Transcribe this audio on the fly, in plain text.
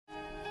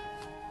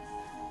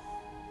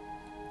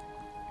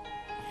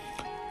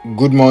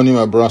Good morning,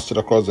 my brothers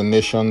across the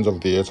nations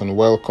of the earth, and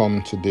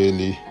welcome to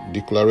Daily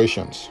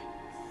Declarations.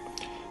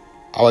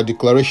 Our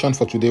declaration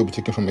for today will be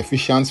taken from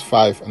Ephesians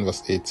 5 and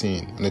verse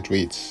 18, and it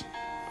reads,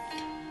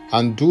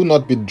 "And do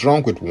not be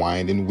drunk with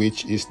wine, in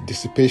which is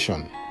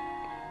dissipation,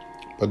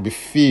 but be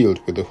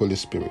filled with the Holy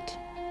Spirit."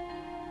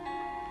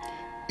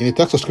 In the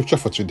text of scripture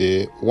for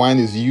today, wine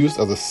is used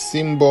as a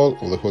symbol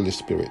of the Holy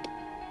Spirit.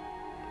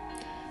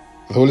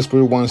 The Holy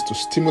Spirit wants to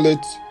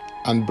stimulate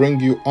and bring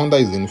you under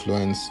his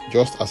influence,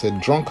 just as a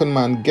drunken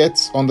man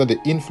gets under the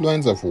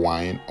influence of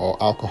wine or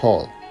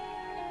alcohol.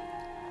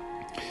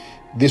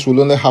 This will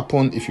only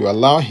happen if you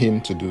allow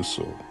him to do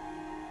so.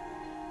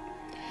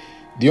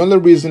 The only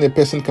reason a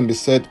person can be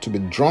said to be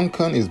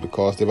drunken is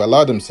because they've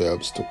allowed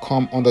themselves to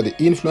come under the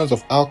influence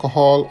of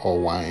alcohol or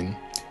wine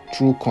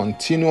through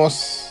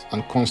continuous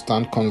and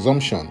constant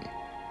consumption.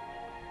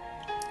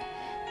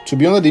 To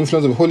be under the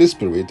influence of the Holy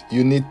Spirit,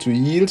 you need to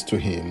yield to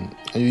him,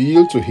 and you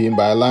yield to him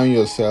by allowing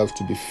yourself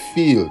to be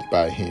filled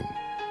by him.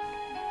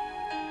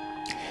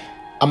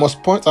 I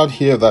must point out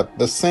here that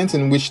the sense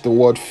in which the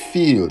word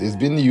filled is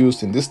being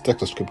used in this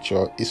text of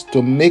scripture is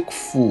to make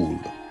full,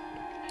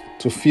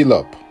 to fill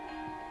up.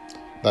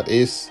 That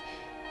is,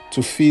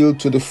 to fill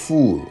to the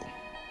full.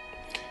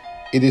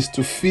 It is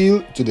to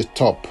fill to the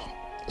top,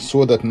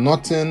 so that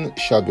nothing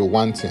shall be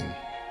wanting.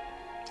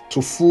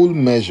 To full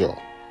measure,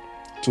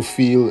 to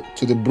fill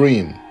to the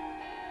brim.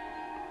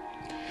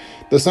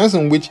 The sense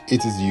in which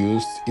it is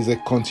used is a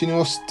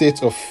continuous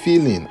state of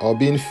filling or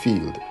being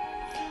filled,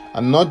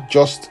 and not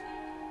just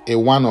a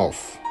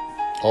one-off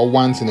or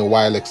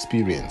once-in-a-while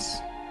experience.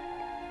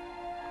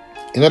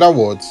 In other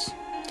words,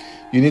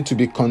 you need to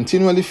be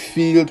continually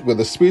filled with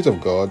the Spirit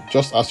of God,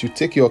 just as you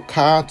take your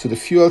car to the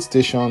fuel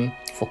station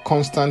for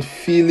constant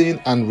filling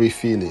and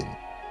refilling.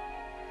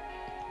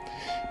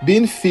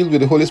 Being filled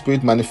with the Holy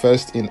Spirit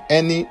manifests in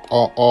any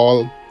or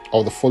all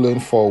of the following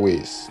four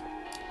ways: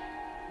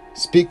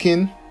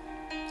 speaking,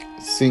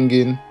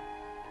 singing,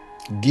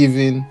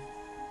 giving,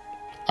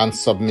 and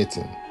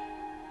submitting.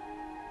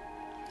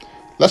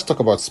 Let's talk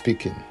about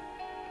speaking.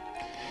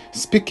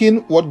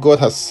 Speaking what God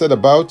has said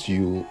about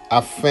you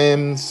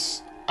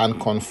affirms and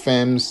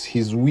confirms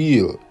his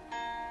will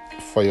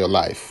for your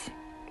life.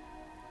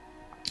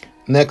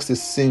 Next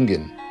is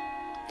singing.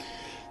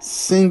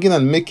 Singing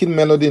and making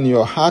melody in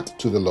your heart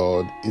to the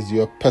Lord is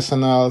your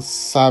personal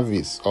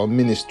service or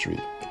ministry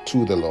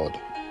to the Lord.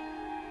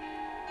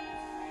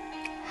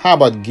 How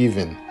about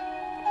giving?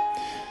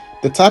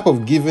 The type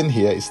of giving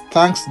here is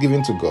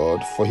thanksgiving to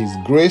God for his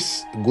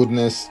grace,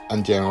 goodness,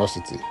 and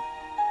generosity.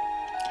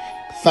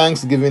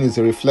 Thanksgiving is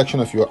a reflection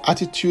of your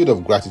attitude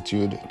of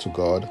gratitude to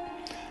God,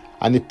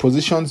 and it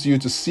positions you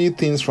to see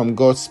things from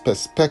God's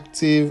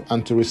perspective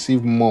and to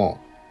receive more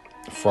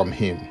from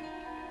him.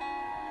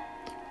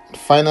 And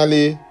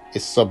finally,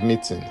 is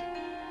submitting.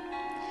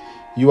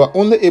 You are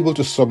only able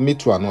to submit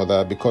to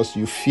another because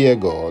you fear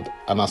God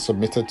and are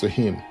submitted to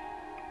him.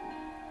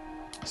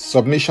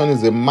 Submission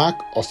is a mark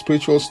of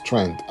spiritual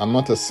strength and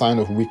not a sign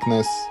of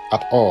weakness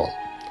at all,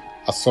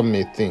 as some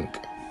may think.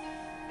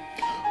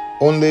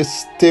 Only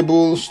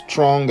stable,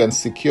 strong, and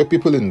secure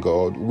people in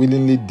God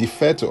willingly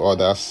defer to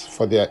others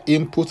for their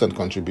input and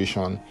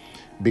contribution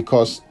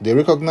because they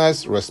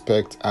recognize,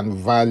 respect, and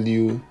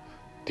value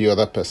the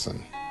other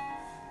person.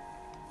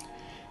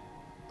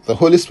 The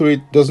Holy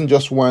Spirit doesn't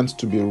just want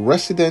to be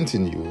resident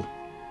in you,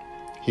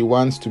 he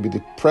wants to be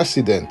the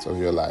president of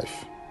your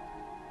life.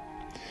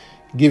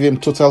 Give him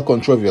total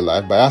control of your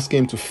life by asking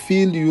him to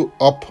fill you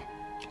up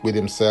with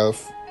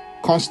himself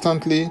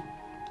constantly,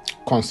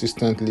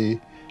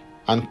 consistently,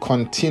 and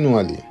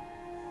continually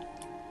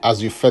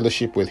as you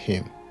fellowship with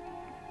him.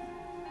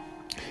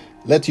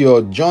 Let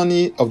your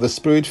journey of the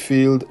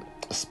Spirit-filled,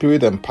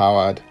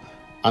 Spirit-empowered,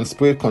 and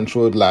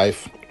Spirit-controlled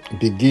life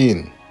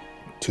begin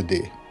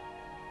today.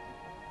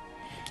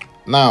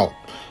 Now,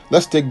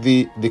 let's take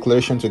the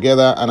declaration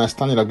together, and I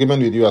stand in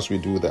agreement with you as we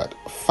do that.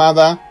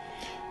 Father,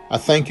 I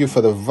thank you for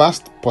the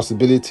vast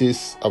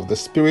possibilities of the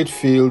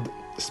Spirit-filled,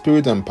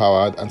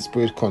 Spirit-empowered, and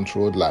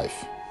Spirit-controlled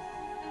life.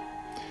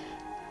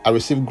 I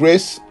receive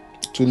grace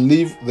to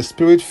live the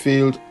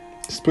Spirit-filled,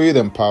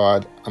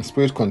 Spirit-empowered, and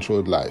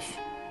Spirit-controlled life.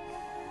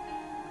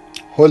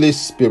 Holy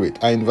Spirit,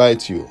 I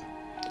invite you,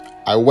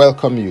 I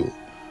welcome you,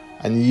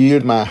 and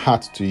yield my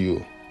heart to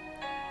you.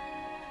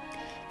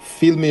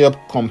 Fill me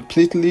up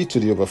completely to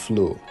the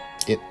overflow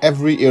in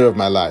every area of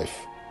my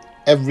life,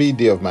 every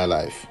day of my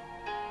life.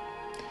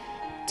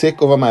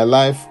 Take over my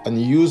life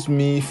and use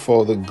me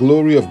for the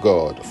glory of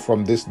God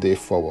from this day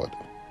forward.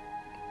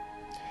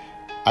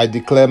 I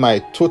declare my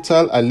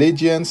total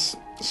allegiance,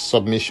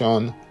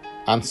 submission,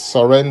 and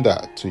surrender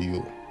to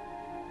you.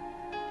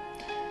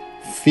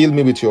 Fill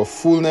me with your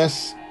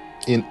fullness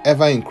in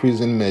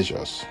ever-increasing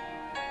measures.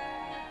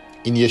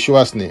 In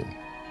Yeshua's name,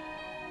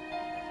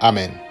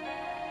 Amen.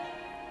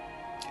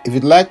 If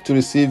you'd like to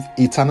receive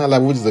eternal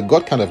life, which is the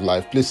God kind of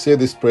life, please say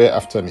this prayer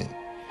after me.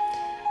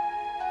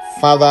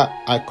 Father,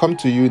 I come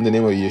to you in the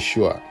name of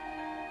Yeshua.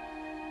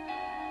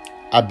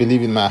 I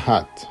believe in my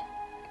heart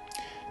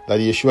that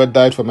Yeshua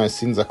died for my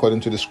sins according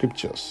to the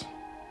scriptures.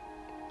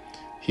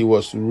 He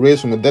was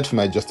raised from the dead for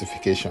my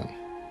justification.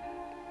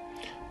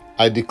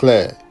 I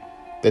declare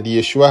that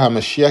Yeshua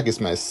HaMashiach is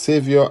my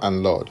Savior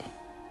and Lord.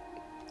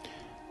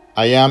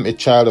 I am a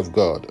child of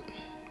God.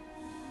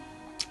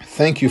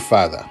 Thank you,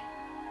 Father.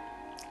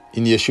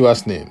 In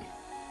Yeshua's name,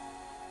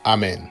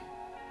 Amen.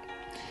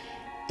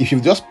 If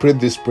you've just prayed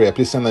this prayer,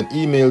 please send an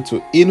email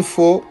to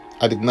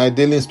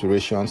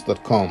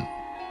info@ignitedailyinspirations.com.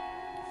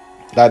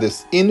 That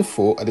is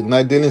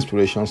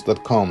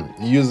info@ignitedailyinspirations.com,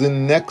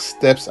 using next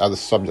steps as a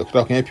subject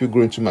that can help you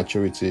grow into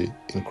maturity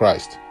in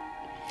Christ.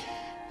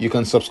 You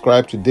can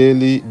subscribe to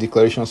Daily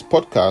Declarations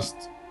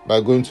Podcast by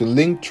going to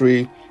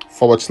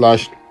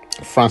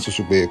linktree/Francis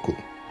Ubeku.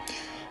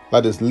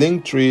 That is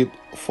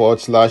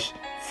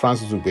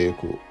linktree/Francis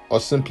Ubeku, or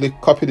simply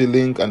copy the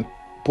link and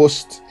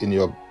post in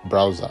your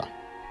browser,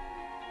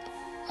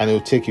 and it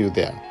will take you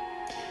there.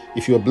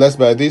 If you are blessed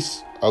by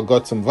this or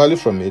got some value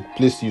from it,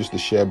 please use the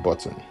share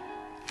button.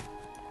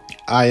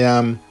 I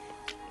am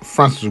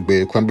Francis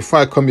Ubeku, and before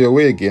I come your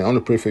way again, I want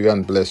to pray for you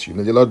and bless you.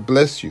 May the Lord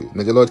bless you.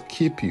 May the Lord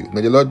keep you.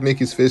 May the Lord make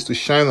his face to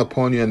shine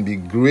upon you and be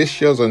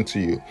gracious unto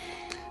you.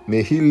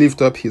 May he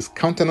lift up his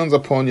countenance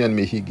upon you, and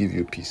may he give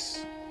you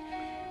peace.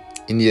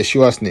 In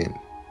Yeshua's name,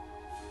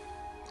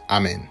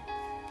 Amen.